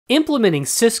Implementing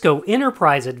Cisco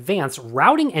Enterprise Advanced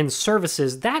Routing and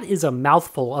Services, that is a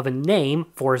mouthful of a name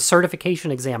for a certification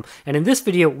exam. And in this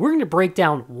video, we're going to break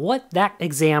down what that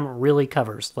exam really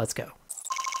covers. Let's go.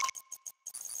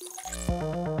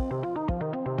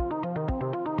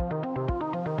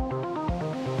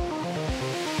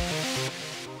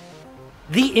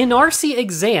 The ENARSI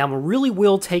exam really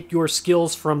will take your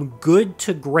skills from good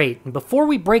to great. And before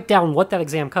we break down what that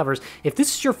exam covers, if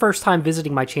this is your first time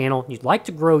visiting my channel, and you'd like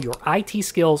to grow your IT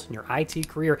skills and your IT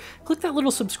career, click that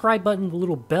little subscribe button, the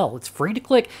little bell. It's free to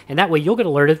click, and that way you'll get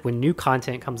alerted when new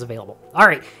content comes available. All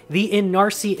right, the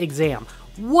ENARSI exam.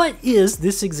 What is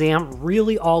this exam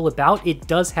really all about? It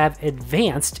does have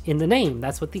advanced in the name.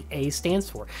 That's what the A stands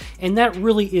for. And that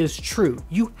really is true.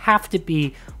 You have to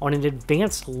be on an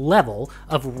advanced level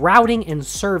of routing and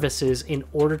services in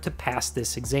order to pass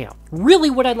this exam. Really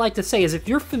what I'd like to say is if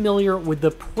you're familiar with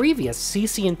the previous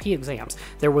CCNP exams,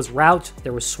 there was ROUTE,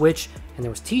 there was switch, and there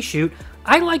was TSHOOT,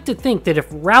 I like to think that if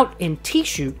ROUTE and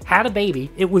TSHOOT had a baby,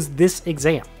 it was this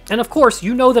exam. And of course,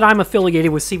 you know that I'm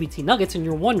affiliated with CBT Nuggets, and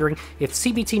you're wondering if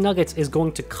CBT Nuggets is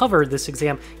going to cover this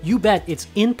exam. You bet, it's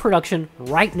in production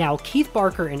right now. Keith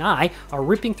Barker and I are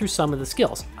ripping through some of the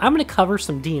skills. I'm going to cover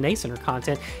some DNA Center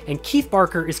content, and Keith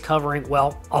Barker is covering,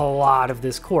 well, a lot of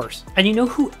this course. And you know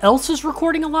who else is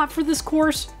recording a lot for this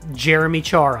course? Jeremy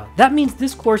Chara. That means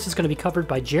this course is going to be covered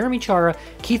by Jeremy Chara,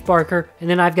 Keith Barker, and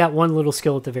then I've got one little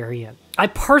skill at the very end. I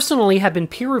personally have been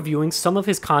peer reviewing some of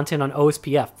his content on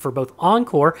OSPF for both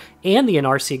Encore and the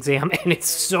ENARSI exam, and it's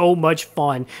so much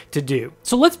fun to do.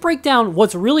 So let's break down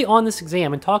what's really on this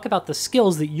exam and talk about the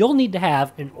skills that you'll need to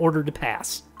have in order to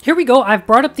pass. Here we go. I've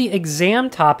brought up the exam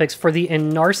topics for the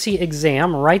ENARSI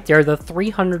exam right there, the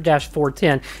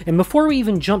 300-410. And before we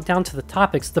even jump down to the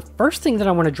topics, the first thing that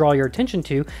I want to draw your attention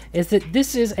to is that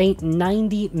this is a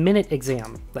 90-minute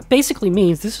exam. That basically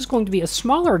means this is going to be a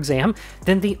smaller exam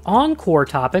than the Encore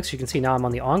topics. You can see now I'm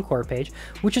on the Encore page,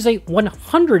 which is a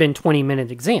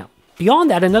 120-minute exam.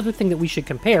 Beyond that, another thing that we should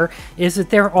compare is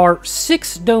that there are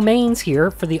 6 domains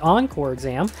here for the Encore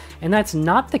exam, and that's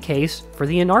not the case for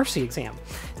the ENARSI exam.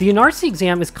 The ENARSI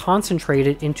exam is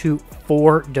concentrated into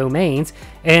 4 domains,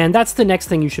 and that's the next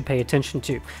thing you should pay attention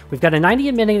to. We've got a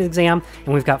 90-minute exam,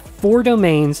 and we've got 4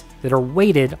 domains that are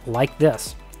weighted like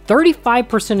this.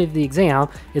 35% of the exam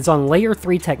is on Layer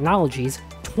 3 technologies,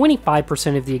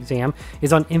 25% of the exam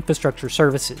is on infrastructure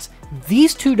services.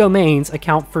 These 2 domains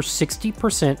account for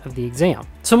 60% of the exam.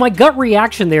 So my gut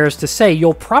reaction there is to say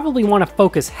you'll probably want to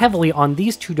focus heavily on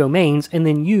these 2 domains and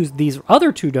then use these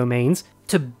other 2 domains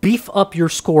to beef up your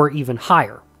score even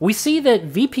higher. We see that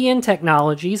VPN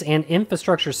technologies and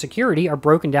infrastructure security are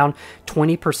broken down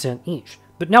 20% each.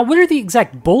 But now what are the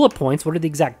exact bullet points? What are the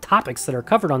exact topics that are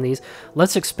covered on these?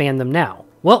 Let's expand them now.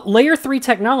 Well, Layer 3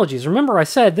 technologies. Remember I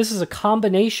said this is a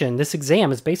combination. This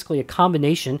exam is basically a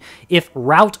combination if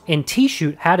ROUTE and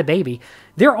TSHOOT had a baby.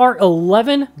 There are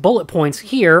 11 bullet points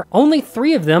here. Only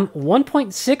 3 of them,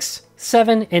 1.6,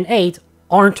 7, and 8,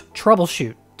 aren't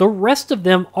troubleshoot. The rest of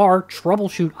them are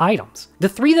troubleshoot items. The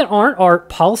 3 that aren't are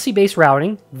policy-based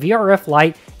routing, VRF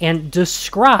Lite, and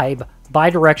describe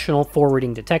bidirectional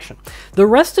forwarding detection. The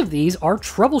rest of these are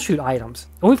troubleshoot items.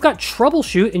 And we've got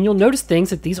troubleshoot, and you'll notice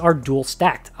things that these are dual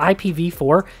stacked,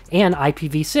 IPv4 and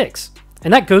IPv6.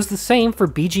 And that goes the same for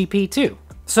BGP too.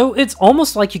 So it's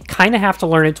almost like you kind of have to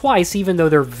learn it twice, even though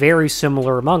they're very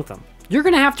similar among them. You're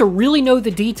going to have to really know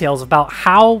the details about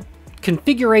how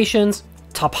configurations,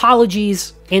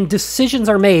 topologies, and decisions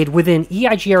are made within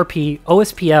EIGRP,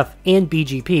 OSPF, and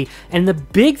BGP. And the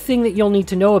big thing that you'll need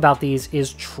to know about these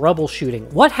is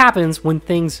troubleshooting. What happens when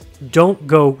things don't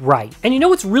go right? And you know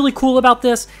what's really cool about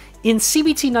this? In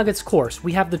CBT Nuggets course,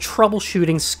 we have the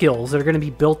troubleshooting skills that are going to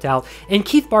be built out, and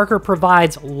Keith Barker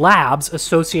provides labs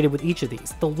associated with each of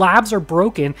these. The labs are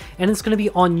broken, and it's going to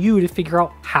be on you to figure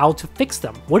out how to fix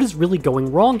them. What is really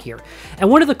going wrong here?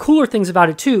 And one of the cooler things about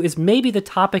it too is maybe the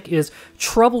topic is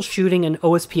troubleshooting an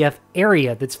OSPF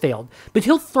area that's failed, but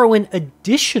he'll throw in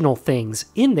additional things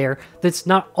in there that's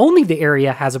not only the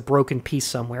area has a broken piece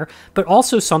somewhere, but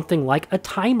also something like a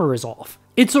timer is off.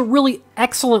 It's a really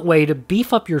excellent way to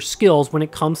beef up your skills when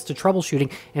it comes to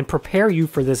troubleshooting and prepare you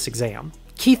for this exam.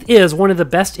 Keith is one of the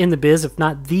best in the biz, if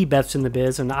not the best in the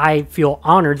biz, and I feel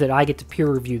honored that I get to peer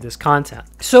review this content.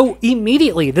 So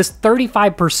immediately, this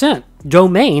 35%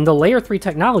 domain, the Layer 3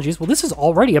 technologies, well, this is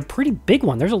already a pretty big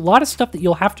one. There's a lot of stuff that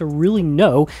you'll have to really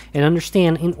know and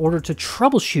understand in order to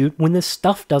troubleshoot when this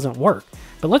stuff doesn't work.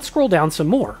 But let's scroll down some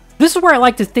more. This is where I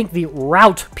like to think the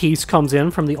route piece comes in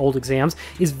from the old exams,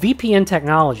 is VPN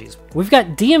technologies. We've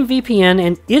got DMVPN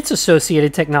and its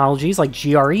associated technologies like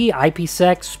GRE,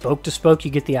 IPsec, spoke-to-spoke, you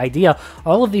get the idea.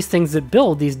 All of these things that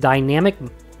build these dynamic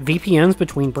VPNs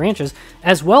between branches,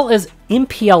 as well as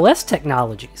MPLS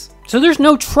technologies. So there's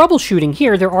no troubleshooting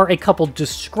here. There are a couple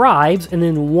describes and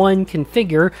then one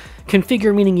configure.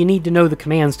 Configure meaning you need to know the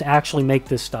commands to actually make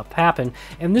this stuff happen.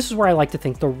 And this is where I like to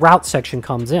think the route section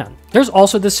comes in. There's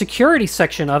also the security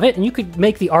section of it, and you could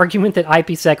make the argument that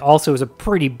IPsec also is a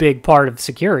pretty big part of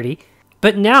security.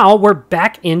 But now we're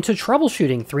back into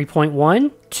troubleshooting.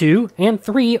 3.1, 2, and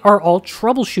 3 are all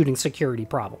troubleshooting security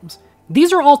problems.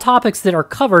 These are all topics that are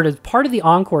covered as part of the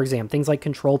Encore exam, things like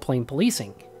control plane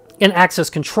policing and access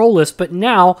control list, but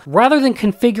now, rather than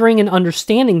configuring and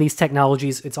understanding these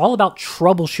technologies, it's all about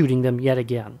troubleshooting them yet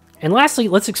again. And lastly,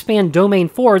 let's expand Domain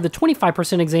 4, the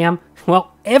 25% exam.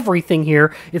 Well, everything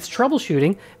here is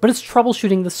troubleshooting, but it's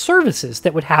troubleshooting the services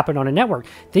that would happen on a network.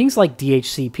 Things like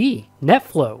DHCP,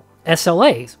 NetFlow,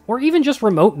 SLAs, or even just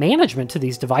remote management to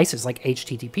these devices like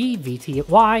HTTP, VTY,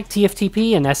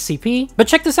 TFTP, and SCP. But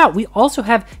check this out, we also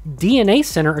have DNA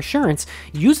Center Assurance,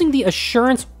 using the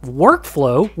assurance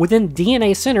workflow within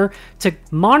DNA Center to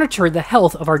monitor the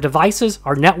health of our devices,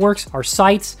 our networks, our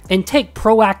sites, and take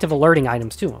proactive alerting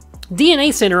items to them.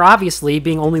 DNA Center, obviously,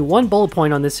 being only one bullet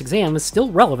point on this exam, is still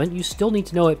relevant. You still need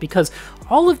to know it because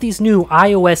all of these new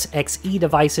iOS XE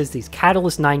devices, these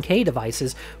Catalyst 9K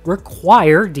devices,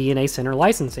 require DNA Center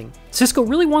licensing. Cisco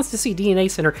really wants to see DNA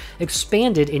Center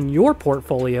expanded in your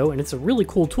portfolio, and it's a really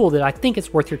cool tool that I think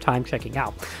it's worth your time checking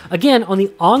out. Again, on the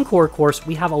Encore course,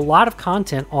 we have a lot of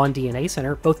content on DNA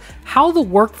Center, both how the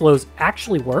workflows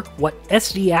actually work, what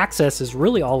SD access is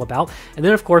really all about, and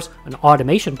then, of course, an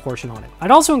automation portion on it.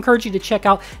 I'd also encourage you to check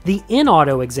out the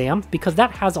In-Auto exam because that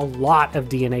has a lot of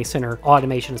DNA Center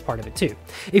automation as part of it too.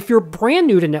 If you're brand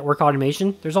new to network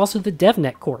automation, there's also the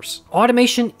DevNet course.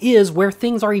 Automation is where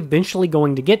things are eventually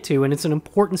going to get to, and it's an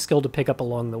important skill to pick up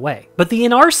along the way. But the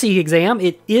ENARSI exam,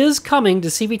 it is coming to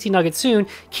CBT Nuggets soon.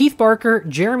 Keith Barker,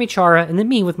 Jeremy Chara, and then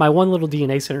me with my one little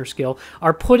DNA Center skill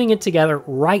are putting it together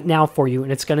right now for you,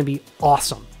 and it's going to be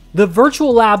awesome. The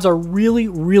virtual labs are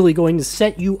really going to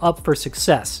set you up for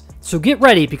success. So get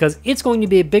ready because it's going to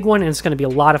be a big one and it's going to be a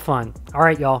lot of fun. All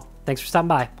right, y'all. Thanks for stopping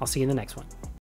by. I'll see you in the next one.